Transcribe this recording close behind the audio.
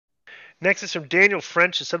Next is from Daniel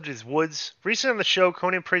French. The subject is Woods. Recently on the show,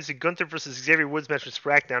 Conan praised the Gunther versus Xavier Woods match from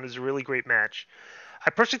SmackDown as a really great match.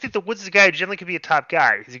 I personally think that Woods is a guy who generally could be a top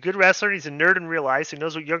guy. He's a good wrestler, and he's a nerd in real life, so he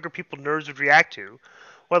knows what younger people nerds would react to.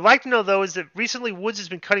 What I'd like to know, though, is that recently Woods has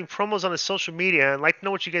been cutting promos on his social media, and I'd like to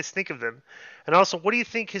know what you guys think of them. And also, what do you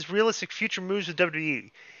think his realistic future moves with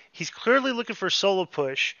WWE? He's clearly looking for a solo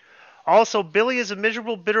push. Also, Billy is a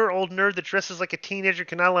miserable, bitter old nerd that dresses like a teenager,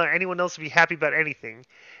 cannot allow anyone else to be happy about anything.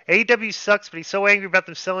 AEW sucks, but he's so angry about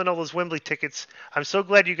them selling all those Wembley tickets. I'm so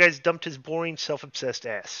glad you guys dumped his boring, self-obsessed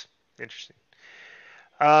ass. Interesting.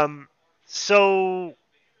 Um, so,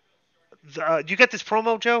 you got this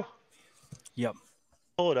promo, Joe? Yep.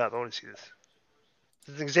 Pull it up. I want to see this.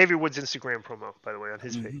 This is Xavier Woods' Instagram promo, by the way, on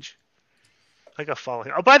his page. I got following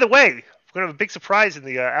him. Oh, by the way, we're going to have a big surprise in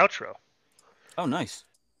the outro. Oh, nice.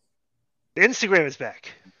 The Instagram is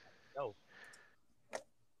back. Oh.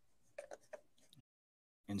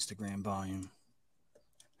 Instagram volume.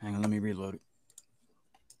 Hang on, let me reload it.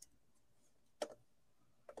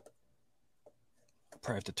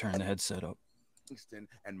 Probably have to turn the headset up. Kingston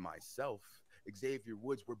and myself, Xavier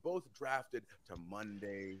Woods, were both drafted to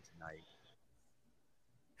Monday night.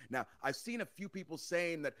 Now, I've seen a few people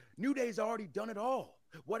saying that New Day's already done it all.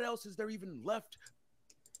 What else is there even left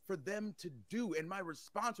for them to do? And my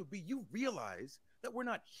response would be, you realize that we're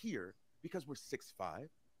not here because we're 6'5".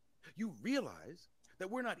 You realize that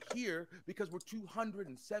we're not here because we're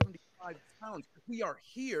 275 pounds. We are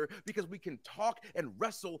here because we can talk and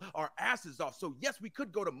wrestle our asses off. So yes, we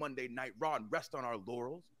could go to Monday Night Raw and rest on our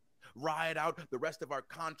laurels, ride out the rest of our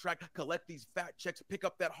contract, collect these fat checks, pick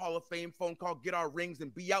up that Hall of Fame phone call, get our rings,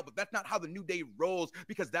 and be out. But that's not how the New Day rolls,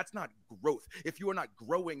 because that's not growth. If you are not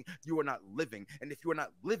growing, you are not living. And if you are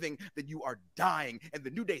not living, then you are dying. And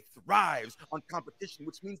the New Day thrives on competition,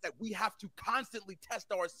 which means that we have to constantly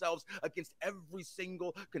test ourselves against every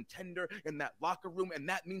single contender in that locker room. And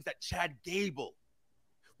that means that Chad Gable,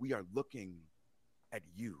 we are looking at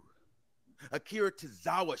you. Akira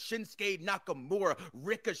Tozawa, Shinsuke Nakamura,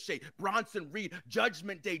 Ricochet, Bronson Reed,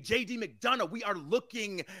 Judgment Day, JD McDonough. We are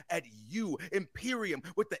looking at you. Imperium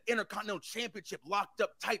with the Intercontinental Championship locked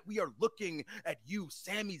up tight. We are looking at you.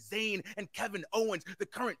 Sami Zayn and Kevin Owens, the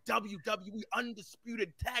current WWE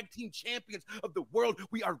Undisputed Tag Team Champions of the world.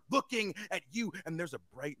 We are looking at you. And there's a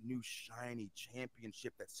bright new shiny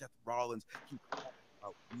championship that Seth Rollins keeps talking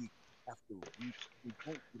about week after week. We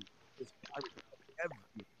won't do this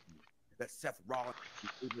everything that Seth Rollins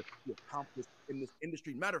is able to accomplish in this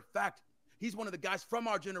industry. Matter of fact, he's one of the guys from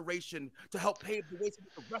our generation to help pave the way so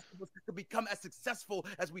that the rest of us could become as successful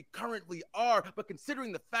as we currently are. But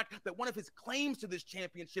considering the fact that one of his claims to this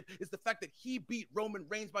championship is the fact that he beat Roman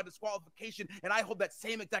Reigns by disqualification, and I hold that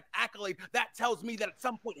same exact accolade, that tells me that at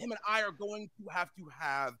some point him and I are going to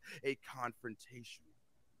have a confrontation.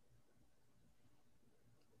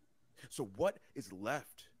 So what is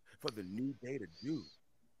left for the New Day to do?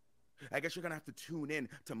 I guess you're going to have to tune in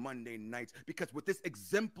to Monday nights, because with this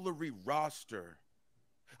exemplary roster,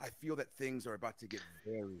 I feel that things are about to get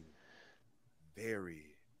very, very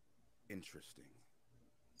interesting.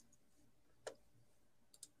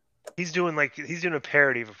 He's doing a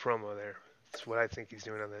parody of a promo there. That's what I think he's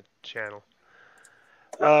doing on that channel.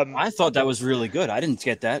 I thought that was really good. I didn't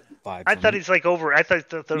get that vibe. I thought he's like over. I thought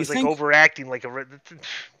that was like overacting, like a.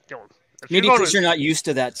 Maybe because you're not used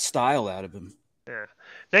to that style out of him. Yeah.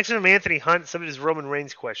 Next from Anthony Hunt, somebody is Roman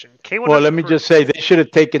Reigns question. K100 well, let me just say, they should have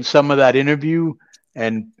taken some of that interview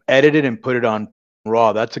and edited and put it on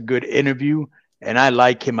Raw. That's a good interview, and I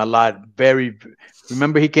like him a lot.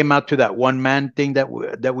 Remember he came out to that one-man thing that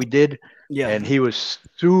we did? Yeah. And he was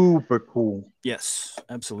super cool. Yes,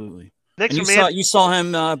 absolutely. Next and you saw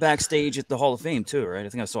him backstage at the Hall of Fame too, right? I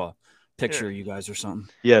think I saw a picture of you guys or something.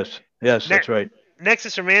 Yes, that's right. Next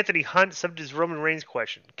is from Anthony Hunt, subject is Roman Reigns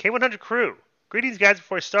question. K100 crew. Greetings, guys.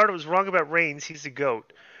 Before I started, I was wrong about Reigns. He's the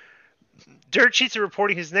GOAT. Dirt Sheets are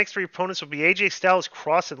reporting his next 3 opponents will be AJ Styles,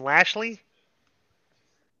 Cross, and Lashley.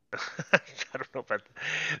 I don't know about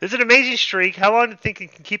that. There's an amazing streak. How long do you think he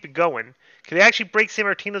can keep it going? Can they actually break San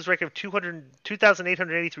Martino's record of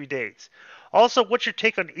 2,883 days? Also, what's your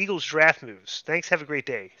take on Eagles draft moves? Thanks. Have a great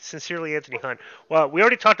day. Sincerely, Anthony Hunt. Well, we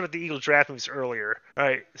already talked about the Eagles draft moves earlier. All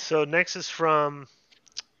right. So next is from...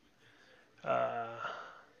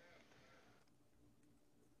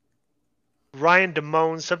 Ryan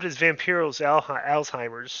Damone, subject is Vampiro's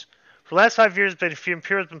Alzheimer's. For the last 5 years,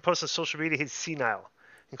 Vampiro's been posting on social media he's senile,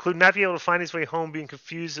 including not being able to find his way home, being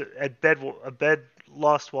confused at bed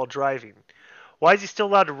lost while driving. Why is he still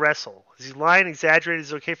allowed to wrestle? Is he lying, exaggerated?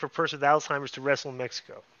 Is it okay for a person with Alzheimer's to wrestle in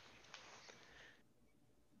Mexico?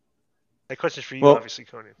 That question's for you, Well, obviously,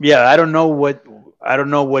 Conan. yeah, I don't know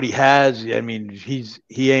what he has. I mean,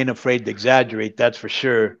 he ain't afraid to exaggerate. That's for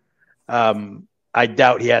sure. I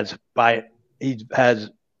doubt he has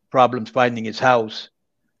problems finding his house.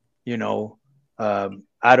 You know,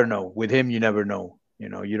 I don't know. With him, you never know. You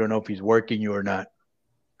know, you don't know if he's working you or not.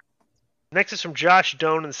 Next is from Josh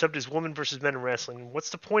Doan, and the subject is women versus men in wrestling.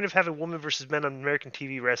 What's the point of having women versus men on American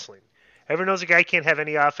TV wrestling? Everyone knows a guy can't have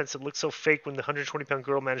any offense that looks so fake when the 120-pound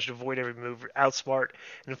girl managed to avoid every move, outsmart,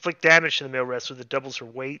 and inflict damage to the male wrestler that doubles her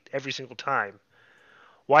weight every single time.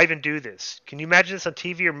 Why even do this? Can you imagine this on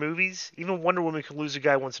TV or movies? Even Wonder Woman could lose a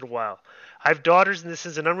guy once in a while. I have daughters, and this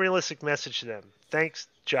is an unrealistic message to them. Thanks,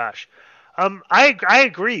 Josh. I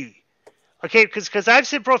agree. Okay, because I've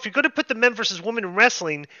said, bro, if you're going to put the men versus women in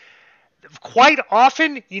wrestling, quite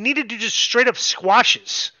often you need to do just straight up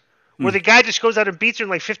squashes where the guy just goes out and beats her in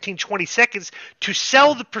like 15, 20 seconds to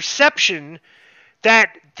sell the perception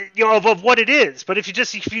that of what it is. But if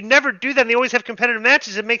you never do that and they always have competitive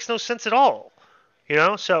matches, it makes no sense at all.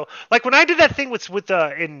 So like when I did that thing with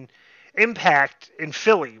in Impact in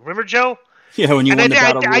Philly, remember Joe? Yeah, when you won the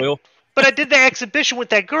Battle Royal. But I did the exhibition with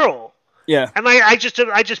that girl. Yeah. And I just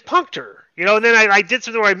punked her, and then I did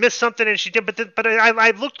something where I missed something and she did, but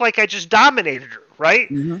I looked like I just dominated her, right?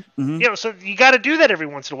 So you got to do that every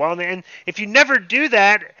once in a while, and if you never do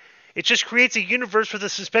that, it just creates a universe where the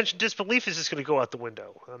suspension of disbelief is just going to go out the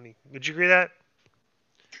window. I mean, would you agree with that?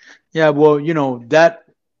 Yeah, well, that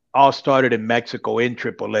all started in Mexico in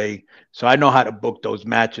AAA, so I know how to book those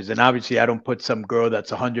matches. And obviously, I don't put some girl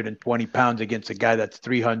that's 120 pounds against a guy that's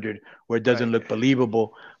 300 where it doesn't look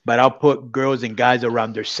believable. But I'll put girls and guys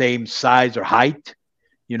around their same size or height,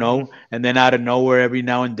 and then out of nowhere, every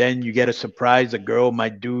now and then, you get a surprise. A girl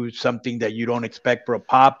might do something that you don't expect for a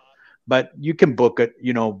pop, but you can book it,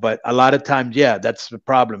 But a lot of times, yeah, that's the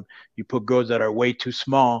problem. You put girls that are way too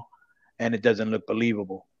small, and it doesn't look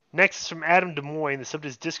believable. Next is from Adam Des Moines. The subject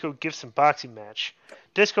is Disco Gifts and Boxing Match.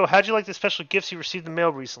 Disco, how'd you like the special gifts you received in the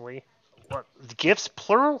mail recently? What? Gifts,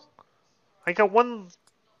 plural? I got one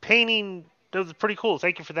painting that was pretty cool.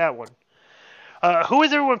 Thank you for that one. Who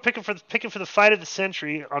is everyone picking for the fight of the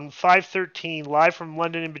century on 5/13 live from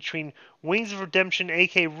London in between Wings of Redemption,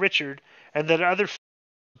 a.k.a. Richard, and that other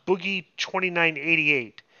Boogie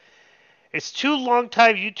 2988? It's two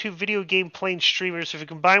long-time YouTube video game playing streamers with a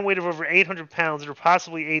combined weight of over 800 pounds that are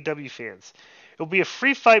possibly AEW fans. It will be a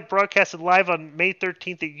free fight broadcasted live on May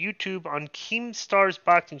 13th at YouTube on Keemstar's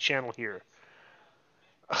boxing channel here.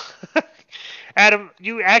 Adam,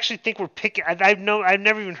 you actually think we're picking? I've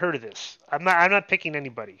never even heard of this. I'm not picking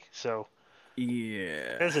anybody. So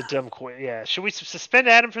yeah, that's a dumb question. Yeah, should we suspend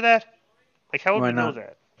Adam for that? Like, how would we know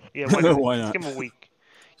that? Yeah, why not? Why not? Let's give him a week.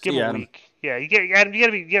 Give him a week. Yeah, Adam,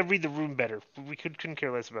 you gotta read the room better. We couldn't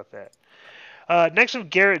care less about that. Next from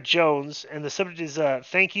Garrett Jones, and the subject is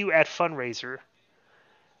thank you at fundraiser.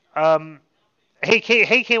 Hey,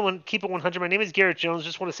 K1, keep it 100. My name is Garrett Jones.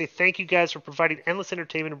 Just want to say thank you guys for providing endless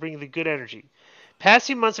entertainment and bringing the good energy. Past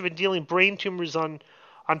few months I've been dealing brain tumors on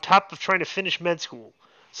top of trying to finish med school.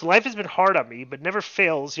 So life has been hard on me, but never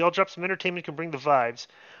fails. Y'all drop some entertainment can bring the vibes.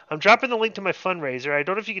 I'm dropping the link to my fundraiser. I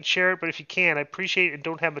don't know if you can share it, but if you can, I appreciate it and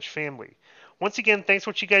don't have much family. Once again, thanks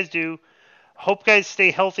for what you guys do. Hope guys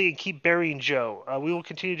stay healthy and keep burying Joe. We will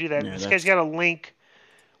continue to do that. This guy's got a link.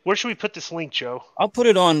 Where should we put this link, Joe? I'll put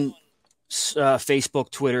it on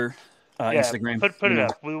Facebook, Twitter, Instagram. Put it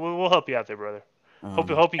up. We'll help you out there, brother.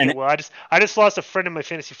 Hope you get well. I just lost a friend in my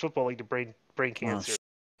fantasy football league to brain cancer.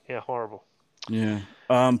 Yeah, horrible. Yeah.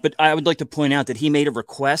 But I would like to point out that he made a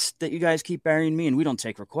request that you guys keep burying me, and we don't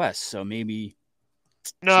take requests. So maybe.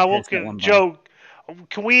 No, I won't get Joe.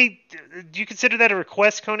 Can we? Do you consider that a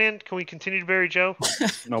request, Conan? Can we continue to bury Joe?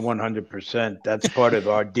 No, 100%. That's part of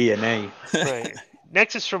our DNA. Right.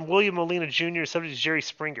 Next is from William Molina Jr. Subject is Jerry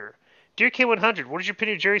Springer. Dear K100, what is your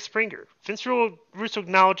opinion of Jerry Springer? Vince Russo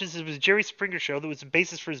acknowledges it was Jerry Springer show that was the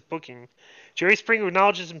basis for his booking. Jerry Springer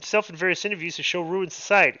acknowledges himself in various interviews to show ruined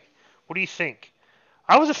society. What do you think?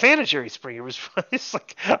 I was a fan of Jerry Springer. It's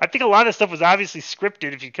like I think a lot of stuff was obviously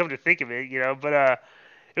scripted if you come to think of it, but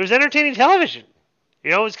it was entertaining television.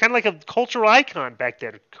 It was kind of like a cultural icon back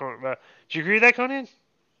then. Do you agree with that, Conan?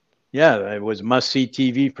 Yeah, it was must-see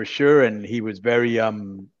TV for sure, and he was very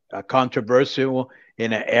controversial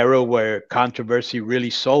in an era where controversy really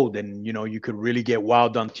sold, and you could really get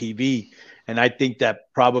wild on TV. And I think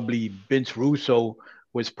that probably Vince Russo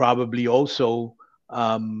was probably also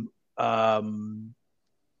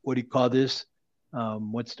what do you call this?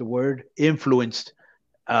 What's the word? Influenced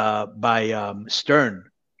by Stern.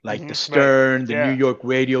 Like the Stern, the New York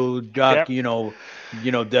radio jockey,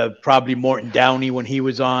 the probably Morton Downey when he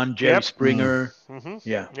was on, Jerry Springer. Mm-hmm.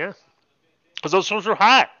 Yeah. Yeah. because those shows were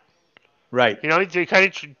hot. Right. You know, they kind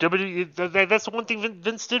of that's the one thing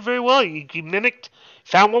Vince did very well. He mimicked,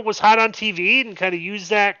 found what was hot on TV, and kind of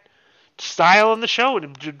used that style on the show,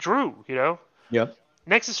 and it drew. You know. Yep.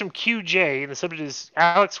 Next is from QJ, and the subject is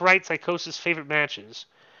Alex Wright, Psicosis favorite matches.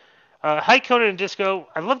 Hi Conan and Disco.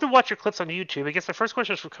 I love to watch your clips on YouTube. I guess my first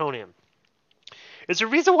question is for Conan. Is there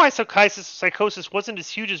a reason why Psicosis wasn't as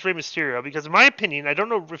huge as Rey Mysterio? Because in my opinion, I don't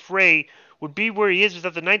know if Rey would be where he is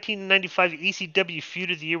without the 1995 ECW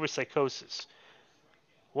feud of the year with Psicosis.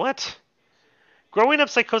 What? Growing up,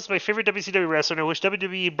 Psicosis is my favorite WCW wrestler, and I wish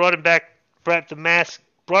WWE brought him back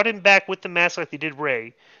with the mask like they did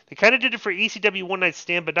Rey. They kind of did it for ECW One Night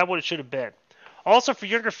Stand, but not what it should have been. Also, for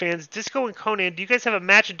younger fans, Disco and Conan, do you guys have a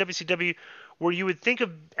match in WCW where you would think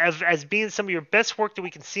of as being some of your best work that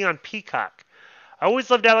we can see on Peacock? I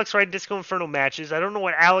always loved Alex Wright Disco Inferno matches. I don't know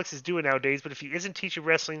what Alex is doing nowadays, but if he isn't teaching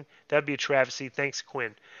wrestling, that would be a travesty. Thanks,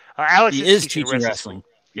 Quinn. Alex is teaching wrestling.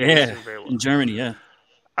 Yeah, well. In Germany, yeah.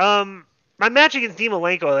 My match against Dean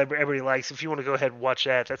Malenko, everybody likes. If you want to go ahead and watch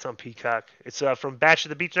that, that's on Peacock. It's from Bash of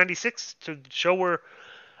the Beach 96, to the show where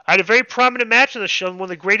I had a very prominent match on the show, one of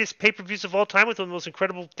the greatest pay-per-views of all time, with one of the most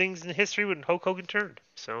incredible things in history when Hulk Hogan turned.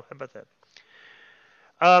 So, how about that?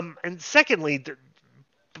 And secondly,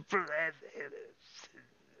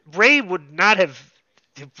 Rey would not have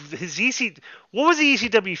his EC. What was the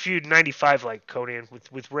ECW feud in '95 like, Conan,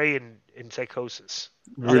 with Rey and Psicosis?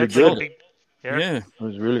 Really good. Yeah, it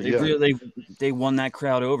was really good. They won that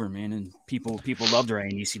crowd over, man, and people loved Rey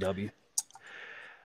in ECW.